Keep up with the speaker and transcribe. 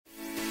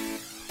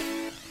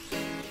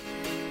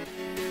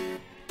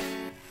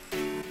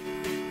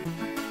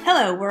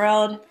Hello,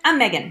 world. I'm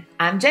Megan.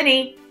 I'm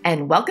Jenny,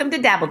 and welcome to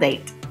Dabble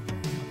Date.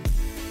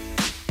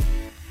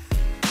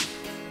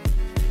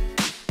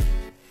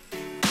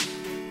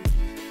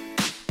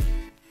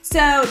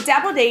 So,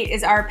 Dabble Date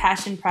is our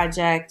passion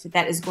project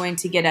that is going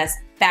to get us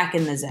back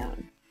in the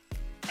zone.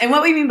 And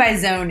what we mean by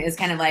zone is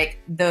kind of like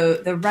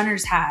the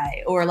runner's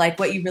high, or like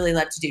what you really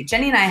love to do.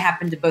 Jenny and I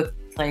happen to both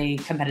play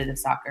competitive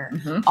soccer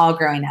all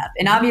growing up.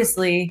 And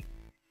obviously,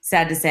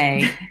 sad to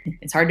say,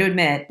 it's hard to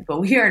admit, but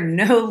we are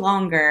no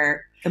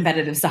longer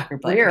competitive soccer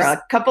players. We're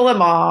a couple of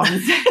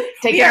moms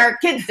taking our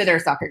kids to their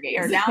soccer games.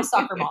 We are now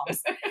soccer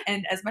moms.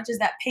 And as much as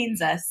that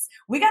pains us,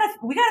 we gotta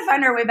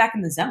find our way back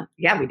in the zone.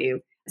 Yeah, we do.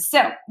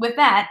 So with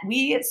that,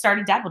 we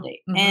started Dabble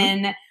Date.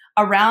 And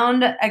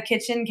around a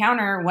kitchen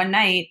counter one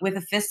night with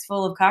a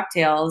fistful of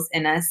cocktails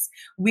in us,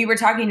 we were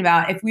talking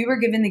about if we were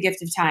given the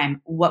gift of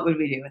time, what would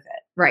we do with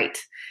it? Right.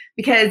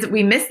 Because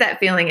we miss that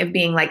feeling of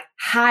being like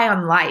high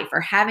on life or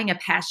having a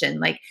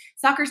passion. Like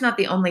soccer's not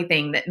the only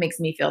thing that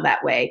makes me feel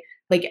that way.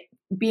 Like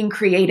being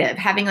creative,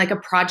 having like a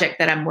project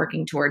that I'm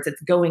working towards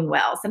that's going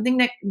well, something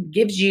that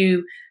gives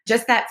you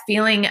just that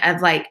feeling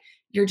of like,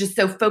 you're just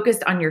so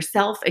focused on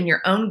yourself and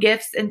your own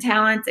gifts and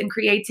talents and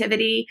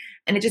creativity.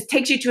 And it just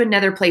takes you to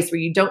another place where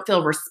you don't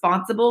feel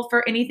responsible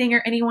for anything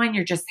or anyone.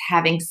 You're just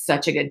having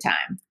such a good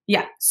time.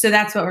 Yeah. So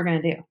that's what we're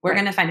going to do. We're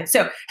going to find it.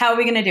 So how are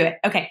we going to do it?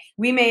 Okay.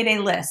 We made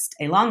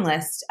a long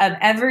list of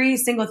every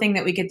single thing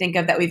that we could think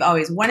of that we've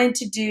always wanted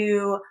to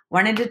do,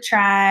 wanted to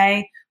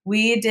try.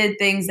 We did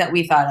things that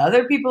we thought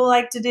other people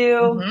like to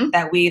do,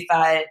 that we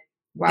thought,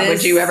 why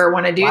would you ever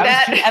want to do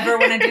that? Why would you ever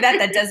want to do that?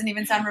 That doesn't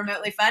even sound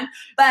remotely fun.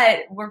 But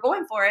we're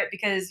going for it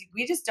because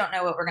we just don't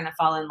know what we're going to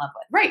fall in love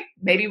with. Right.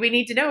 Maybe we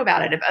need to know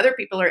about it. If other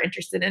people are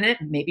interested in it,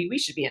 maybe we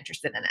should be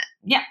interested in it.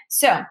 Yeah.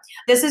 So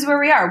this is where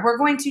we are. We're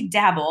going to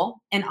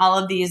dabble in all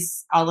of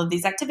these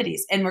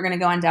activities, and we're going to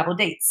go on Dabble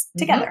Dates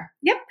together.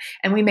 Yep.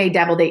 And we may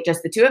Dabble Date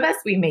just the two of us.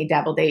 We may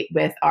Dabble Date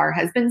with our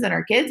husbands and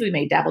our kids. We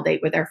may Dabble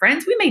Date with our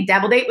friends. We may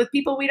Dabble Date with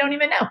people we don't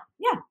even know.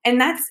 Yeah.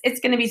 And it's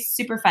going to be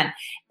super fun.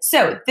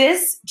 So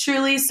this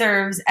truly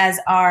serves as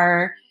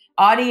our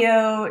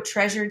audio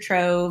treasure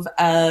trove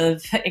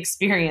of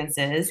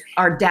experiences.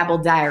 Our Dabble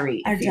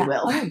Diary, if you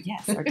will. Oh,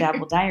 yes, our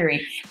Dabble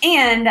Diary.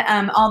 And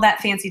all that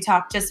fancy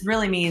talk just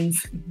really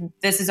means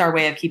this is our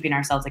way of keeping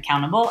ourselves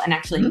accountable and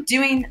actually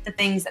doing the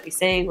things that we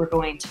say we're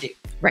going to do.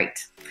 Right.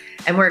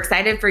 And we're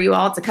excited for you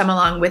all to come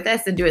along with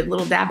us and do a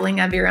little dabbling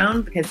of your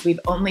own, because we've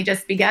only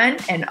just begun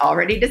and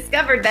already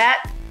discovered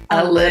that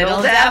a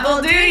little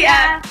dabble do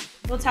ya.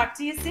 We'll talk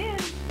to you soon.